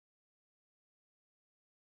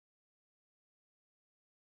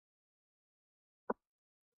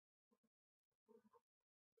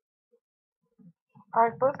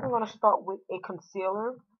Alright, first I'm going to start with a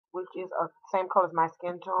concealer, which is a same color as my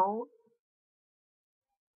skin tone,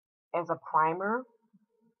 as a primer.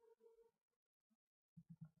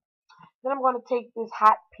 Then I'm going to take this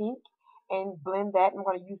hot pink and blend that. I'm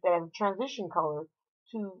going to use that as a transition color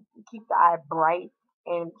to keep the eye bright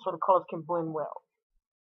and so the colors can blend well.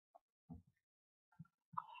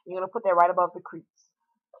 You're going to put that right above the crease.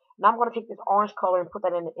 Now I'm going to take this orange color and put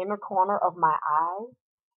that in the inner corner of my eye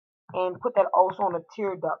and put that also on the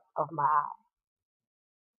tear duct of my eye.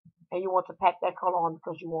 And you want to pack that color on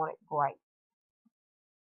because you want it bright.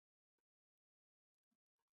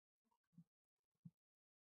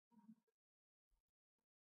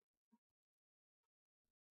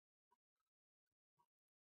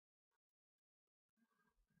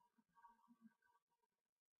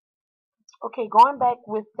 Okay, going back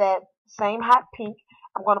with that same hot pink,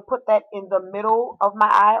 I'm going to put that in the middle of my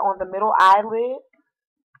eye, on the middle eyelid.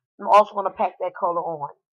 I'm also going to pack that color on.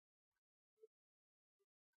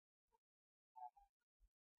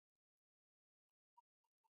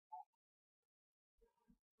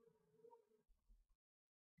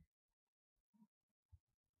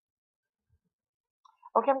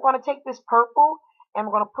 Okay, I'm going to take this purple and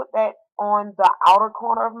I'm going to put that on the outer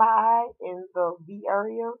corner of my eye in the V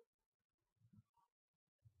area.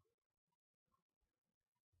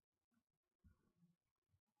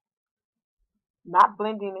 Not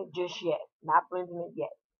blending it just yet. Not blending it yet.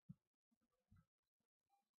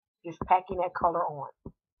 Just packing that color on.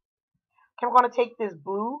 Okay, I'm going to take this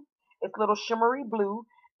blue. It's a little shimmery blue.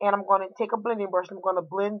 And I'm going to take a blending brush. I'm going to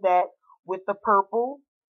blend that with the purple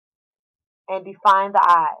and define the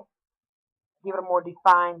eye. Give it a more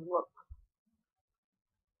defined look.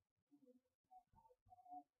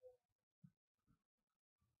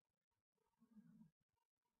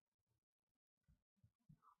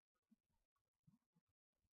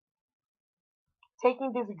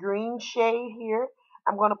 Taking this green shade here,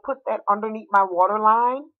 I'm going to put that underneath my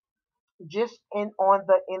waterline, just in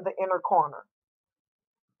the inner corner,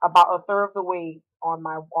 about a third of the way on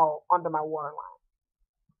my wall under my waterline.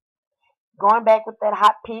 Going back with that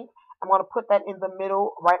hot pink, I'm going to put that in the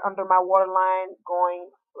middle, right under my waterline, going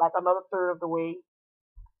like another third of the way.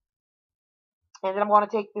 And then I'm going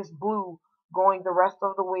to take this blue, going the rest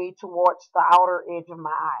of the way towards the outer edge of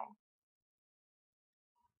my eye.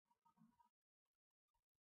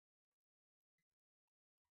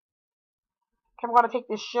 Okay, I'm going to take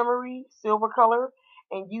this shimmery silver color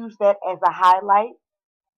and use that as a highlight.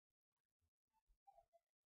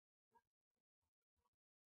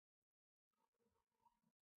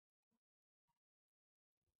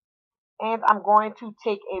 And I'm going to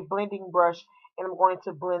take a blending brush and I'm going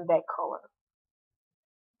to blend that color.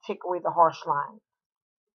 Take away the harsh line.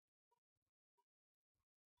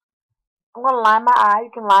 I'm going to line my eye.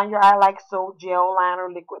 You can line your eye like so, gel liner,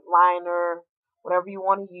 liquid liner, whatever you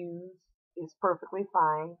want to use is perfectly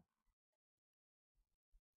fine.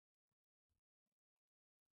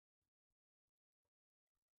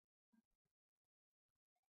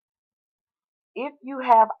 If you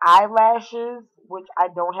have eyelashes, which I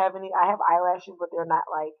don't have any, I have eyelashes, but they're not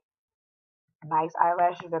like nice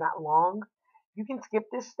eyelashes, they're not long. You can skip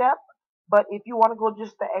this step, but if you want to go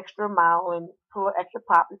just the extra mile and pull an extra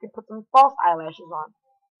pop, you can put some false eyelashes on.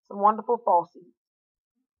 Some wonderful falsies.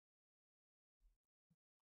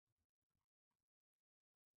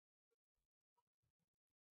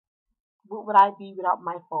 What would I be without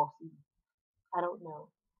my falsies? I don't know.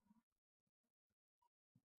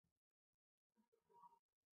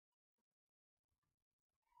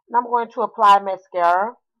 Now I'm going to apply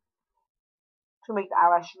mascara to make the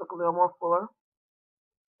eyelashes look a little more fuller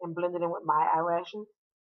and blend it in with my eyelashes.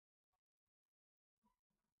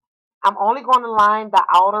 I'm only going to line the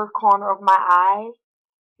outer corner of my eye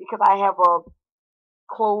because I have a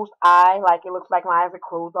closed eye, like it looks like my eyes are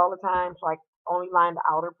closed all the time, so I only line the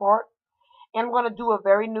outer part. And I'm going to do a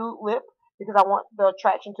very nude lip because I want the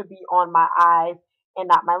attraction to be on my eyes and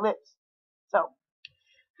not my lips. So,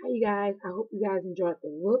 hi you guys. I hope you guys enjoyed the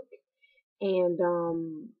look. And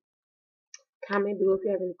comment below if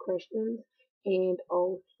you have any questions. And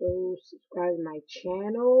also subscribe to my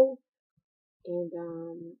channel. And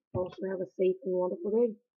also have a safe and wonderful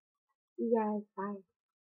day. See you guys. Bye.